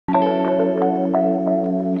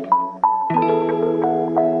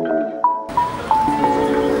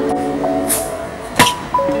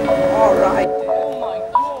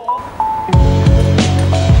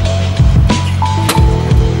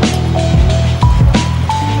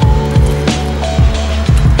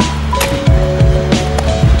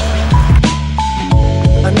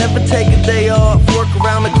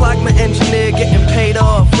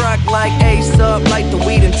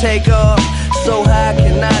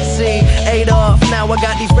now I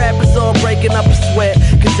got these rappers all breaking up a sweat,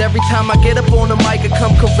 cause every time I get up on the mic I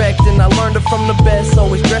come correct. And I learned it from the best,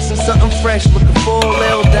 always dressing something fresh, looking for a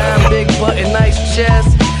little dime, big button, nice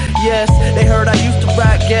chest. Yes, they heard I used to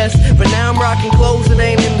rock Guess, but now I'm rocking clothes that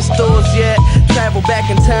ain't in the stores yet. Travel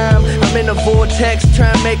back in time, I'm in a vortex,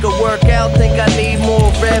 trying to make it work out, think I need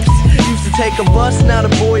more reps. Used to take a bus, now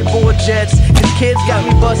the board jets, cause kids got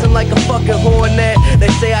me buzzing like a fucking hornet.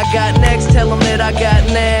 They say I got next, tell them that I got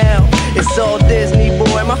now. It's all Disney,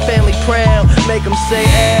 boy, my family proud. Make them say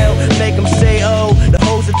L, make them say O. The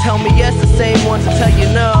hoes that tell me yes, the same ones that tell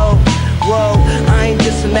you no. Whoa, I ain't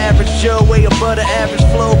just an average Joe, way above the average